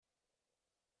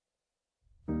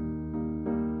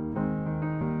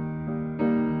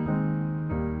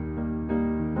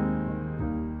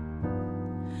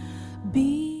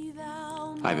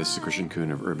Hi, this is Christian Kuhn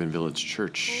of Urban Village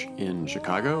Church in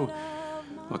Chicago.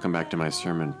 Welcome back to my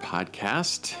sermon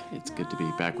podcast. It's good to be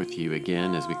back with you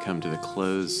again as we come to the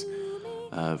close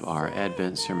of our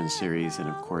Advent sermon series and,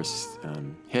 of course,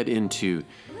 head into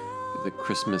the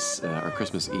Christmas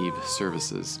Eve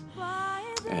services.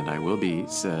 And I will be,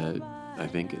 I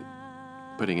think,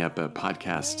 putting up a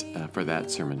podcast for that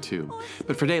sermon too.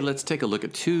 But for today, let's take a look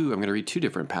at I'm going to read two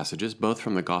different passages, both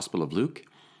from the Gospel of Luke.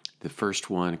 The first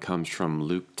one comes from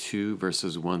Luke 2,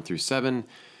 verses 1 through 7,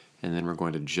 and then we're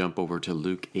going to jump over to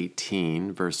Luke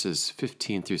 18, verses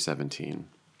 15 through 17.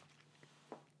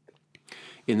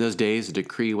 In those days, a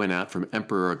decree went out from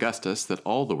Emperor Augustus that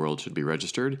all the world should be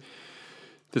registered.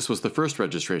 This was the first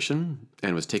registration,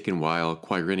 and was taken while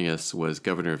Quirinius was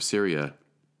governor of Syria.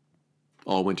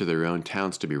 All went to their own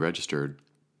towns to be registered.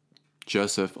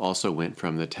 Joseph also went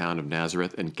from the town of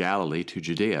Nazareth in Galilee to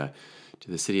Judea, to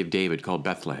the city of David called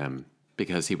Bethlehem,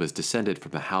 because he was descended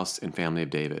from the house and family of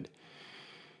David.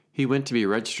 He went to be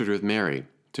registered with Mary,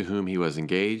 to whom he was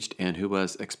engaged and who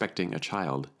was expecting a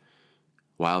child.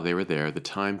 While they were there, the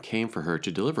time came for her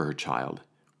to deliver her child.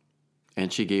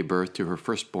 And she gave birth to her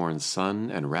firstborn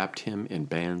son and wrapped him in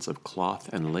bands of cloth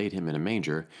and laid him in a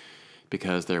manger,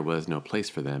 because there was no place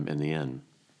for them in the inn.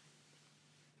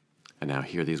 And now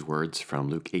hear these words from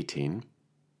Luke 18.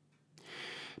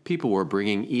 People were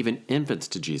bringing even infants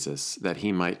to Jesus, that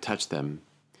he might touch them.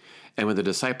 And when the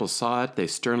disciples saw it, they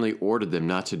sternly ordered them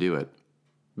not to do it.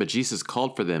 But Jesus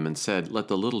called for them and said, "Let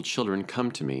the little children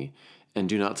come to me, and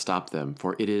do not stop them,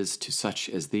 for it is to such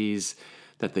as these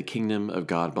that the kingdom of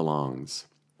God belongs.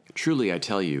 Truly I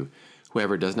tell you,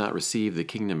 whoever does not receive the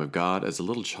kingdom of God as a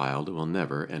little child will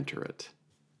never enter it."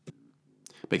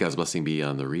 May God's blessing be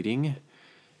on the reading,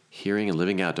 hearing, and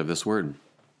living out of this word.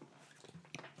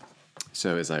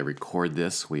 So as I record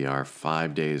this, we are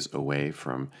 5 days away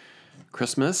from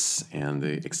Christmas, and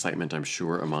the excitement, I'm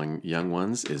sure, among young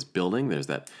ones is building. There's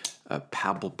that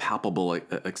palpable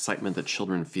excitement that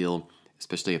children feel,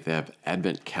 especially if they have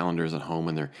Advent calendars at home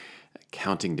and they're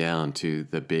counting down to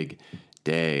the big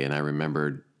day. And I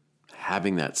remembered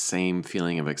having that same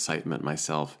feeling of excitement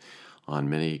myself on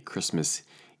many Christmas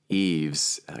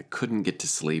Eves. I couldn't get to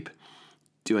sleep,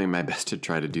 doing my best to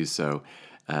try to do so,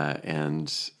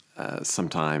 and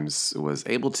sometimes was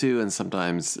able to, and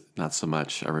sometimes not so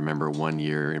much. I remember one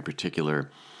year in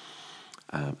particular,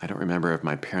 I don't remember if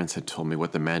my parents had told me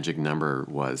what the magic number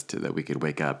was that we could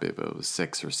wake up, if it was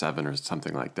 6 or 7 or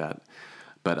something like that.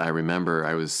 But I remember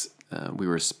we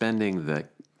were spending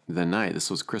the night,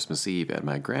 this was Christmas Eve, at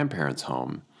my grandparents'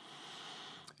 home,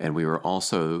 and we were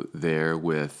also there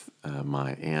with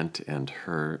my aunt and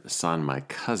her son, my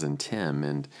cousin Tim,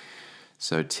 and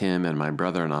so Tim and my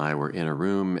brother and I were in a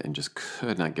room and just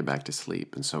could not get back to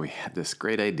sleep. And so we had this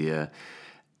great idea.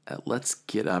 Let's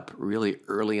get up really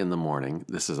early in the morning.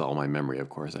 This is all my memory, of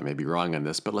course. I may be wrong on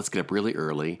this, but let's get up really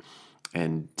early,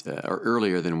 and or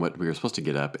earlier than what we were supposed to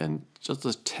get up, and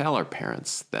just tell our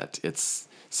parents that it's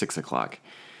 6 o'clock.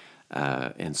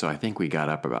 And so I think we got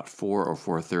up about 4 or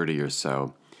 4:30 or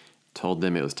so, told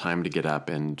them it was time to get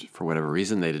up, and for whatever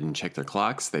reason, they didn't check their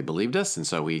clocks. They believed us, and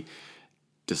so we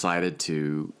decided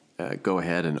to go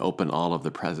ahead and open all of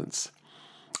the presents.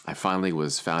 I finally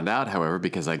was found out, however,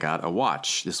 because I got a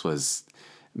watch. This was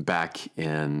back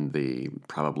in the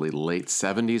probably late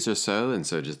 70s or so, and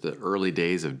so just the early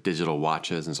days of digital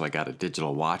watches, and so I got a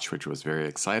digital watch, which was very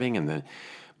exciting, and then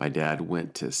my dad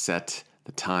went to set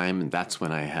the time, and that's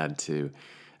when I had to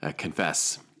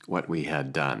confess what we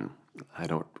had done. I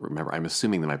don't remember. I'm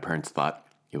assuming that my parents thought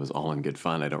it was all in good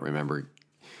fun. I don't remember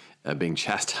being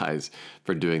chastised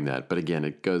for doing that. But again,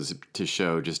 it goes to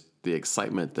show just the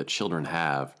excitement that children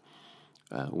have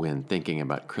when thinking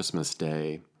about Christmas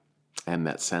Day, and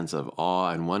that sense of awe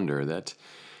and wonder that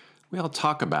we all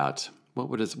talk about.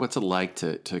 What's it like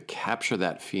to capture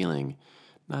that feeling,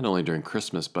 not only during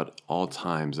Christmas, but all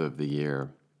times of the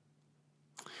year?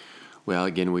 Well,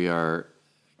 again, we are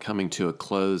coming to a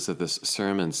close of this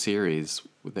sermon series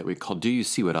that we call Do You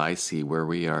See What I See?, where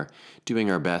we are doing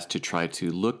our best to try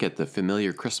to look at the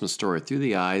familiar Christmas story through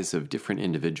the eyes of different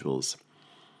individuals.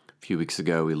 A few weeks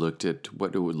ago, we looked at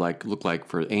what it would look like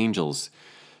for angels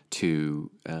to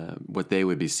what they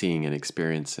would be seeing and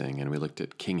experiencing, and we looked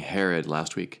at King Herod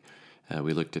last week.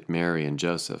 We looked at Mary and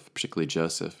Joseph, particularly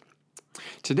Joseph.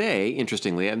 Today,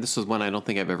 interestingly, and this is one I don't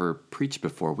think I've ever preached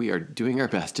before, we are doing our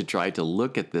best to try to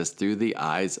look at this through the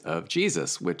eyes of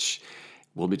Jesus, which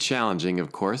will be challenging,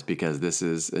 of course, because this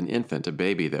is an infant, a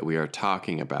baby that we are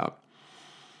talking about.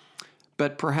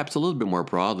 But perhaps a little bit more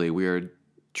broadly, we are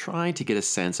trying to get a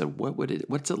sense of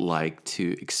what's it like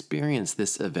to experience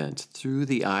this event through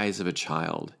the eyes of a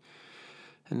child.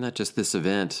 And not just this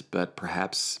event, but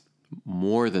perhaps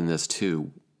more than this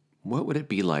too. What would it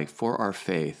be like for our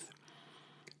faith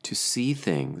to see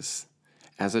things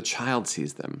as a child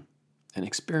sees them and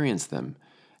experience them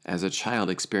as a child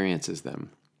experiences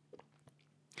them?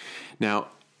 Now,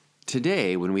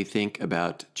 today, when we think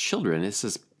about children, this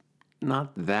is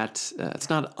not that, it's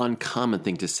not an uncommon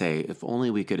thing to say. If only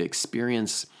we could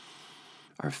experience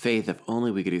our faith, if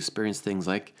only we could experience things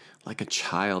like a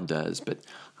child does. But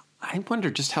I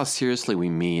wonder just how seriously we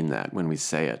mean that when we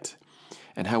say it,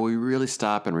 and how we really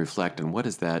stop and reflect on what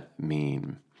does that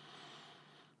mean.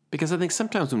 Because I think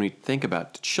sometimes when we think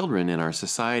about children in our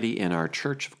society, in our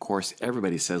church, of course,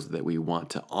 everybody says that we want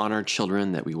to honor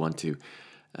children, that we want to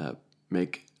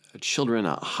make children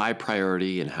a high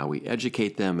priority in how we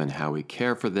educate them and how we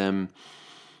care for them.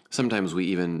 Sometimes we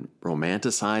even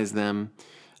romanticize them.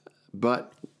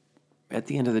 But at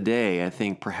the end of the day, I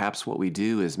think perhaps what we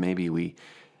do is maybe we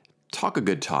talk a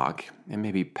good talk and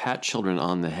maybe pat children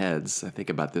on the heads. I think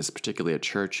about this particularly at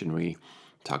church, and we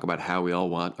talk about how we all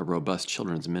want a robust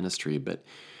children's ministry, but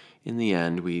in the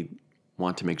end, we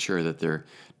want to make sure that they're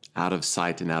out of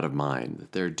sight and out of mind,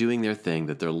 that they're doing their thing,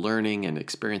 that they're learning and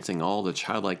experiencing all the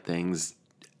childlike things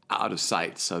out of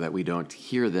sight so that we don't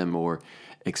hear them or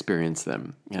experience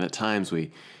them. And at times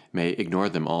we may ignore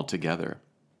them altogether.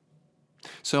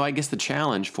 So I guess the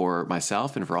challenge for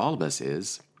myself and for all of us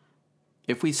is,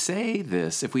 if we say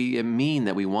this, if we mean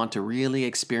that we want to really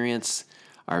experience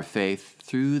our faith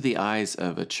through the eyes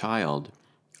of a child,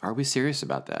 are we serious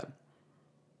about that?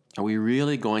 Are we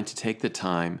really going to take the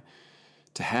time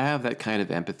to have that kind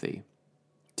of empathy,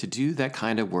 to do that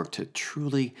kind of work, to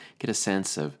truly get a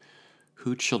sense of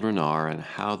who children are and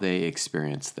how they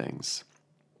experience things?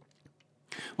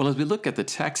 Well, as we look at the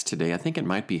text today, I think it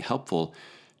might be helpful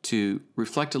to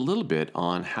reflect a little bit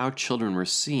on how children were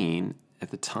seen at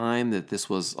the time that this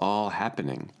was all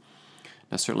happening.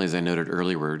 Now, certainly, as I noted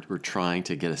earlier, we're trying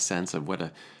to get a sense of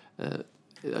what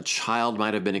a child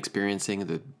might have been experiencing,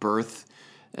 the birth,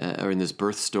 or in this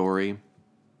birth story.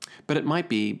 But it might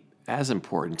be as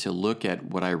important to look at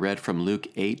what I read from Luke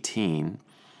 18.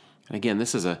 And again,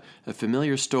 this is a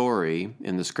familiar story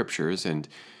in the scriptures, and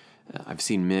I've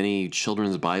seen many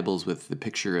children's Bibles with the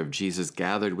picture of Jesus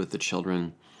gathered with the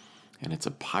children. And it's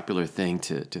a popular thing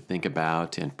to think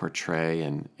about and portray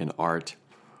in art.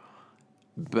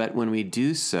 But when we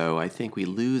do so, I think we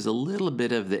lose a little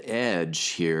bit of the edge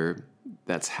here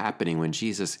that's happening when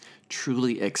Jesus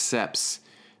truly accepts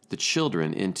the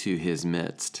children into his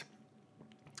midst.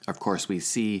 Of course, we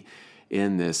see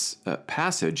in this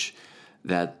passage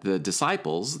that the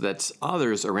disciples, that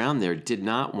others around there, did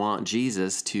not want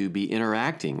Jesus to be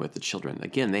interacting with the children.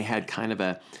 Again, they had kind of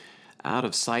a out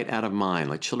of sight, out of mind.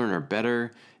 Like, children are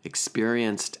better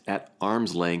experienced at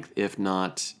arm's length, if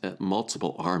not at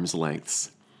multiple arm's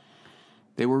lengths.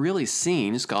 They were really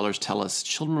seen, scholars tell us,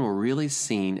 children were really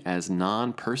seen as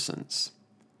non-persons,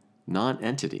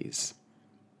 non-entities.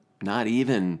 Not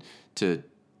even to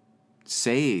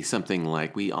say something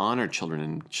like, we honor children,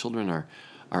 and children are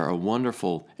a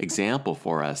wonderful example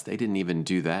for us. They didn't even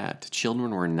do that. Children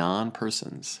were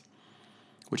non-persons,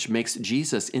 which makes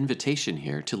Jesus' invitation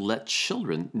here to let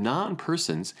children,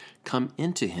 non-persons, come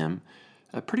into him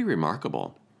pretty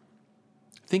remarkable.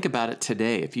 Think about it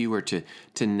today. If you were to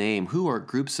name who are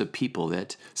groups of people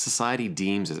that society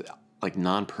deems as like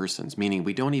non-persons, meaning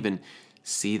we don't even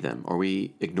see them, or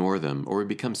we ignore them, or we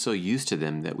become so used to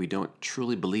them that we don't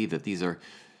truly believe that these are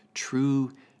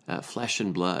true flesh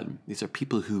and blood. These are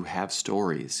people who have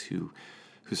stories,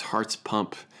 whose hearts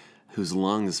pump, whose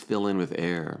lungs fill in with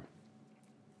air.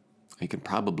 You can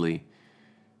probably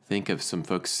think of some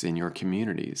folks in your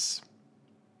communities.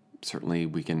 Certainly,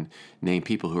 we can name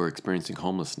people who are experiencing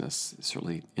homelessness.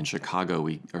 Certainly, in Chicago,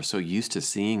 we are so used to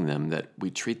seeing them that we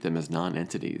treat them as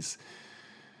non-entities.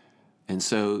 And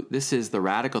so this is the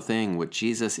radical thing, what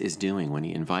Jesus is doing when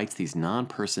he invites these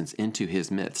non-persons into his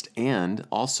midst, and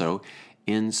also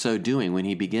in so doing, when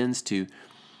he begins to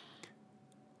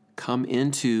come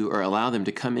into, or allow them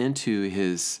to come into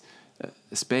his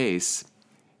space,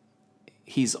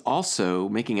 he's also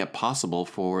making it possible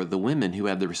for the women who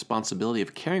had the responsibility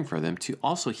of caring for them to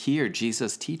also hear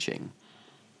Jesus' teaching.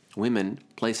 Women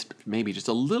placed maybe just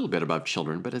a little bit above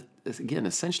children, but again,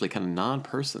 essentially kind of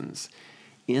non-persons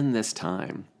in this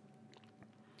time.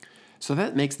 So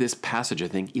that makes this passage, I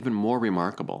think, even more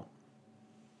remarkable.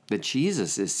 That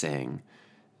Jesus is saying,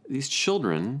 these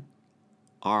children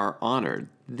are honored.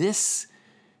 These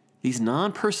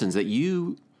non-persons that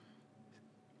you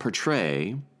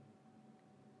portray,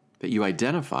 that you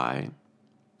identify,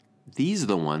 These are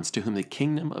the ones to whom the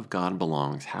kingdom of God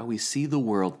belongs, how we see the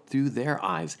world through their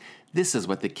eyes. This is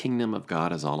what the kingdom of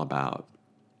God is all about.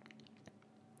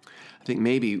 I think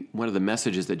maybe one of the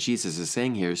messages that Jesus is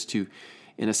saying here is to,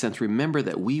 in a sense, remember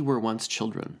that we were once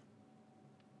children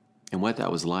and what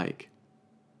that was like.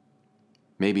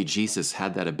 Maybe Jesus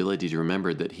had that ability to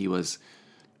remember that he was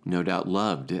no doubt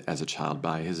loved as a child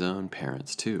by his own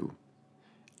parents too,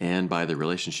 and by the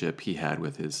relationship he had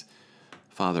with his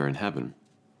Father in heaven.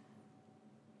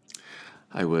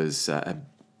 I was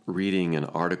reading an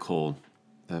article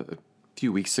a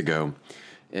few weeks ago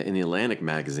in the Atlantic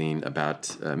magazine about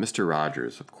Mr.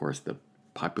 Rogers. Of course, the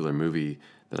popular movie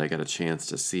that I got a chance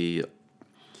to see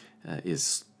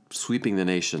is sweeping the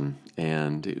nation,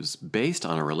 and it was based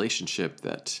on a relationship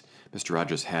that Mr.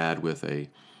 Rogers had with a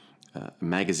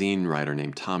magazine writer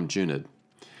named Tom Junod.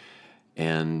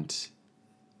 And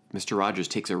Mr. Rogers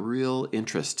takes a real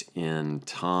interest in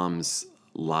Tom's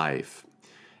life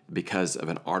because of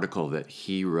an article that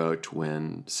he wrote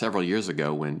several years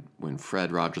ago when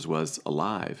Fred Rogers was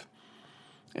alive.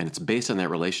 And it's based on that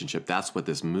relationship. That's what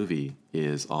this movie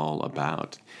is all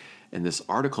about. And this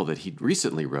article that he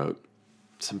recently wrote,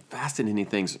 some fascinating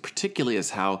things, particularly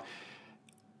as how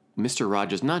Mr.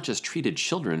 Rogers not just treated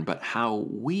children, but how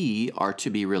we are to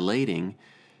be relating,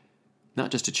 not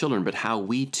just to children, but how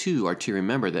we too are to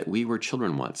remember that we were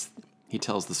children once.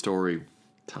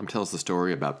 Tom tells the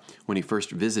story about when he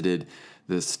first visited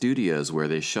the studios where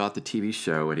they shot the TV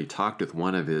show, and he talked with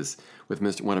one of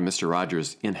Mr.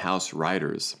 Rogers' in-house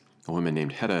writers, a woman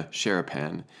named Hedda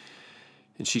Sharapan.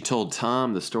 And she told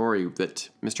Tom the story that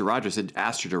Mr. Rogers had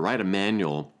asked her to write a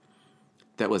manual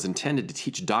that was intended to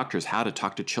teach doctors how to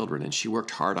talk to children, and she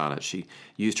worked hard on it. She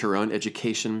used her own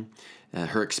education,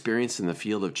 her experience in the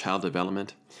field of child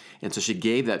development, and so she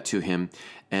gave that to him.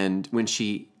 And when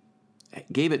she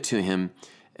gave it to him,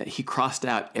 he crossed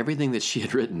out everything that she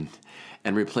had written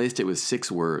and replaced it with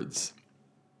 6 words.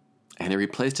 And he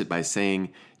replaced it by saying,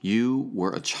 "You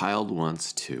were a child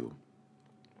once too."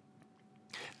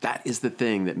 That is the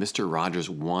thing that Mr. Rogers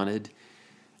wanted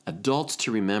adults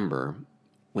to remember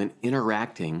when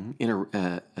interacting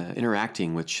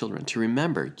with children. To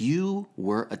remember, you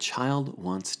were a child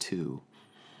once too.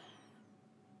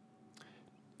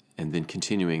 And then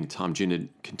Tom Junod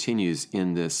continues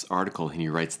in this article, and he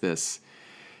writes this.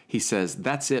 He says,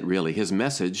 that's it really. His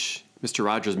message, Mr.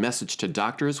 Rogers' message to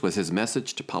doctors was his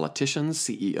message to politicians,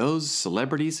 CEOs,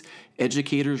 celebrities,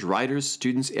 educators, writers,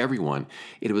 students, everyone.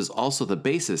 It was also the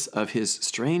basis of his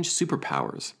strange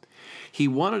superpowers. He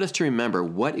wanted us to remember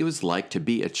what it was like to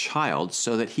be a child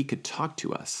so that he could talk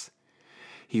to us.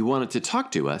 He wanted to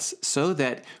talk to us so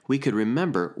that we could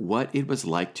remember what it was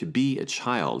like to be a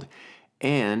child,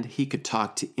 and he could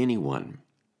talk to anyone,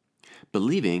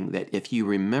 believing that if you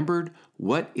remembered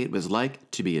what it was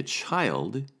like to be a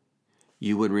child,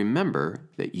 you would remember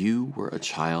that you were a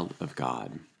child of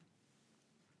God.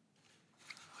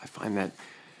 I find that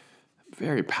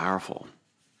very powerful.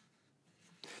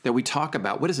 That we talk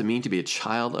about what does it mean to be a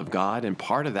child of God, and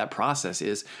part of that process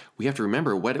is we have to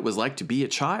remember what it was like to be a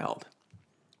child.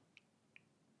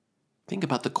 Think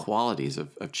about the qualities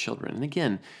of children. And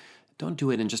again, don't do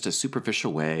it in just a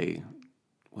superficial way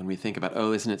when we think about,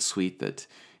 isn't it sweet that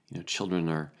children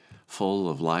are full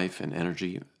of life and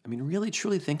energy. I mean, really,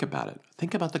 truly think about it.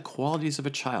 Think about the qualities of a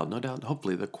child. No doubt,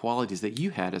 hopefully, the qualities that you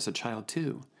had as a child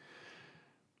too.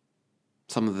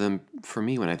 Some of them, for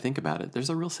me, when I think about it, there's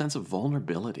a real sense of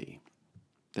vulnerability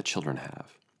that children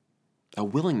have. A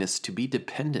willingness to be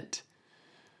dependent.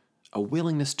 A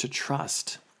willingness to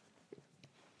trust.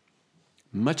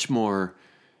 Much more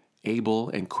able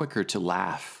and quicker to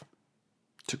laugh,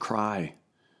 to cry,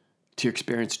 to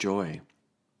experience joy.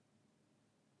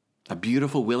 A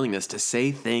beautiful willingness to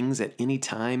say things at any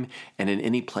time and in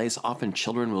any place. Often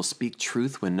children will speak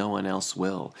truth when no one else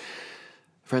will.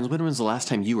 Friends, when was the last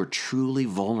time you were truly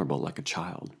vulnerable like a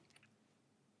child?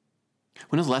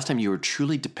 When was the last time you were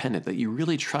truly dependent, that you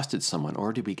really trusted someone?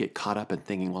 Or did we get caught up in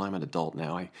thinking, well, I'm an adult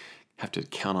now, I have to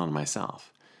count on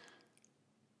myself?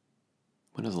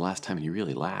 When was the last time you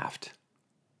really laughed?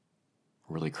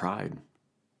 Or really cried?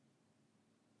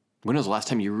 When was the last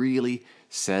time you really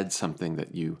said something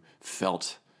that you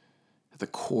felt at the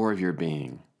core of your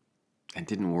being and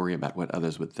didn't worry about what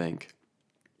others would think?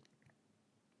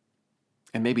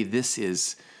 And maybe this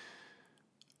is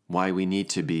why we need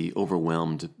to be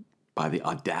overwhelmed by the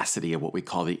audacity of what we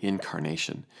call the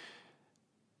incarnation.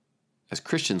 As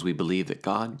Christians, we believe that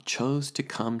God chose to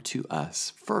come to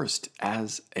us first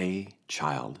as a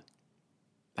child.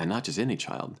 And not just any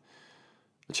child,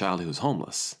 a child who was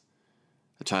homeless,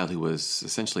 a child who was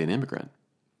essentially an immigrant,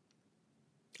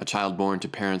 a child born to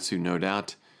parents who no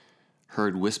doubt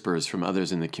heard whispers from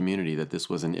others in the community that this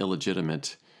was an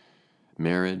illegitimate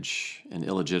marriage, an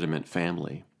illegitimate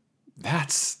family.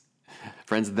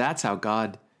 Friends, that's how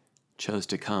God chose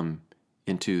to come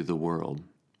into the world.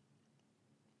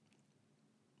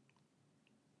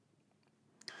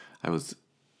 I was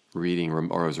reading,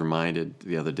 or I was reminded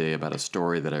the other day about a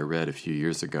story that I read a few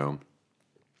years ago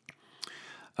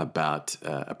about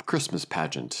a Christmas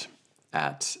pageant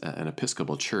at an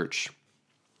Episcopal church.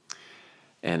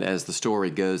 And as the story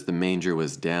goes, the manger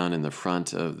was down in the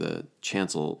front of the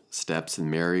chancel steps, and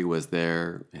Mary was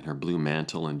there in her blue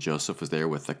mantle, and Joseph was there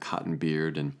with a cotton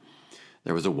beard, and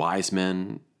there was a wise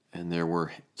man, and there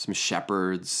were some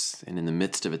shepherds, and in the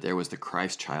midst of it there was the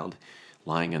Christ child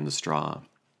lying in the straw.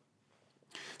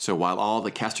 So while all the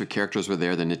cast of characters were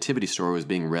there, the nativity story was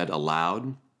being read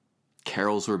aloud,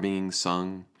 carols were being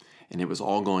sung, and it was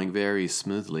all going very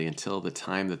smoothly until the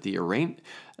time that the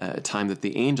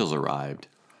angels arrived.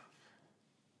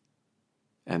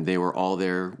 And they were all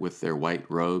there with their white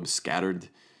robes scattered,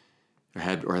 they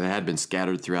had been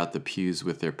scattered throughout the pews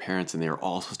with their parents, and they were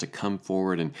all supposed to come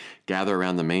forward and gather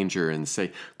around the manger and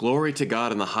say, "Glory to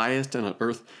God in the highest, and on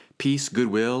earth peace,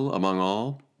 goodwill among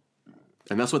all."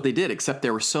 And that's what they did, except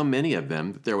there were so many of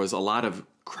them that there was a lot of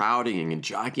crowding and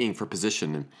jockeying for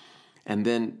position. And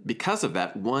then because of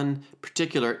that, one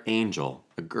particular angel,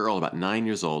 a girl about 9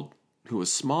 years old, who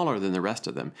was smaller than the rest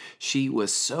of them, she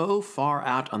was so far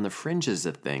out on the fringes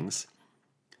of things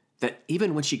that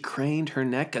even when she craned her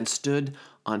neck and stood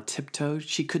on tiptoe,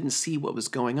 she couldn't see what was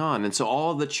going on. And so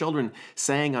all the children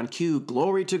sang on cue,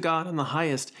 "Glory to God in the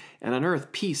highest, and on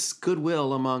earth peace,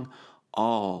 goodwill among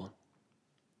all."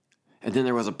 And then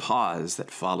there was a pause that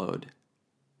followed.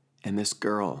 And this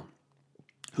girl,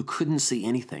 who couldn't see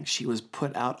anything, she was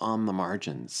put out on the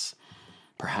margins,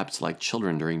 perhaps like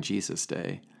children during Jesus'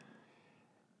 day.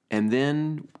 And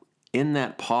then in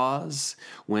that pause,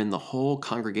 when the whole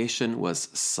congregation was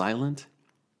silent,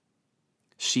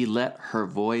 she let her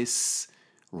voice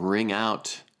ring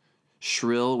out,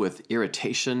 shrill with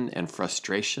irritation and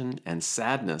frustration and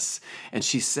sadness. And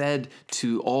she said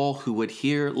to all who would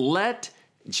hear, "Let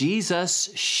Jesus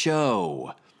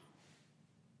show."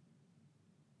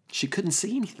 She couldn't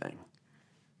see anything.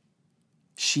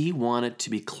 She wanted to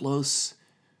be close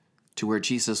to where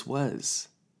Jesus was.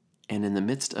 And in the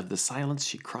midst of the silence,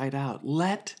 she cried out,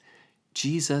 "Let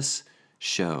Jesus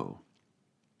show."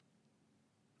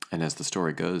 And as the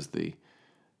story goes, the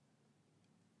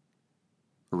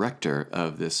rector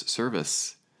of this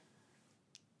service,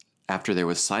 after there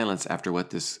was silence after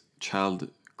what this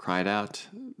child cried out,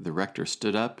 the rector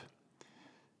stood up,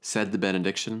 said the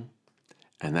benediction,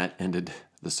 and that ended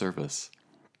the service.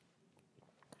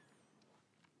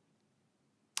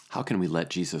 How can we let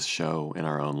Jesus show in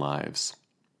our own lives?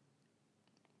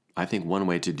 I think one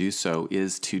way to do so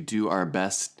is to do our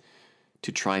best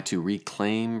to try to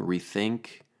reclaim,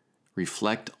 rethink,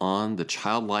 reflect on the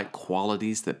childlike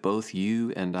qualities that both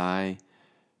you and I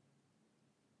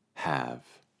have.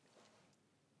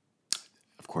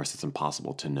 Of course, it's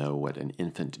impossible to know what an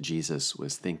infant Jesus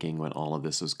was thinking when all of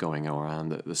this was going around,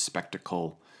 the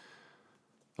spectacle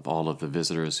of all of the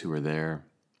visitors who were there.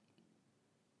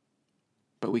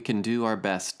 But we can do our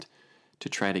best to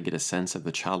try to get a sense of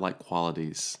the childlike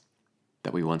qualities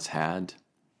that we once had,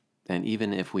 and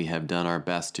even if we have done our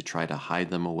best to try to hide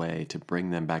them away, to bring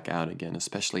them back out again,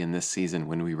 especially in this season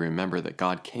when we remember that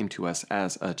God came to us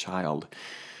as a child.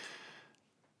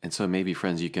 And so maybe,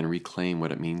 friends, you can reclaim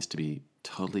what it means to be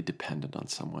totally dependent on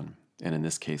someone. And in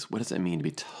this case, what does it mean to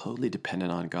be totally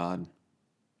dependent on God?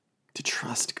 To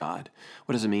trust God?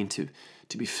 What does it mean to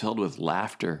be filled with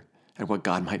laughter at what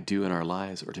God might do in our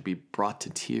lives, or to be brought to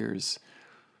tears,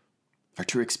 or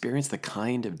to experience the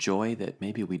kind of joy that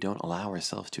maybe we don't allow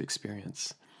ourselves to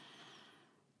experience?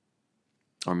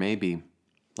 Or maybe,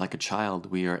 like a child,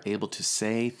 we are able to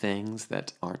say things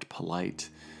that aren't polite,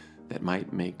 that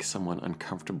might make someone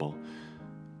uncomfortable,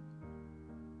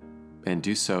 and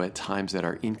do so at times that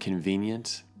are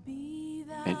inconvenient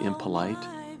and impolite.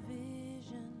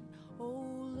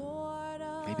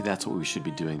 Maybe that's what we should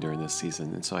be doing during this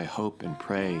season. And so I hope and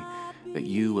pray that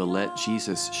you will let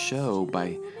Jesus show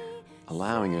by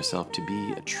allowing yourself to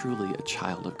be truly a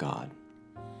child of God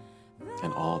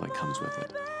and all that comes with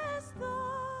it.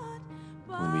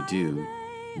 When we do,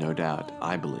 no doubt,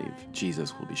 I believe,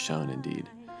 Jesus will be shown indeed.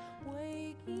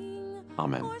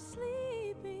 Amen.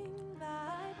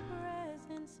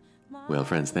 Well,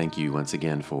 friends, thank you once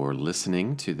again for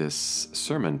listening to this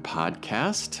sermon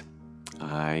podcast.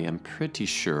 I am pretty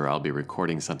sure I'll be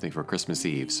recording something for Christmas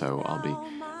Eve, so I'll be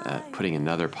putting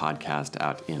another podcast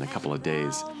out in a couple of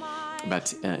days.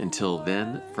 But until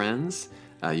then, friends,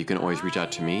 You can always reach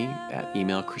out to me at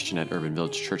email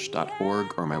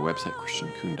christian@urbanvillagechurch.org or my website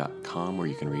christiankuhn.com, where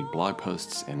you can read blog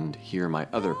posts and hear my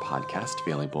other podcast,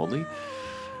 Failing Boldly.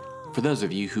 For those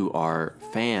of you who are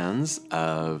fans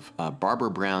of Barbara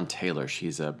Brown Taylor,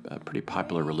 she's a pretty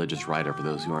popular religious writer. For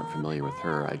those who aren't familiar with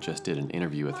her, I just did an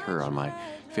interview with her on my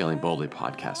Failing Boldly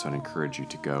podcast, so I'd encourage you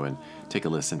to go and take a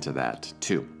listen to that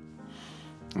too.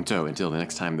 And so until the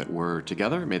next time that we're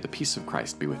together, may the peace of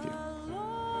Christ be with you.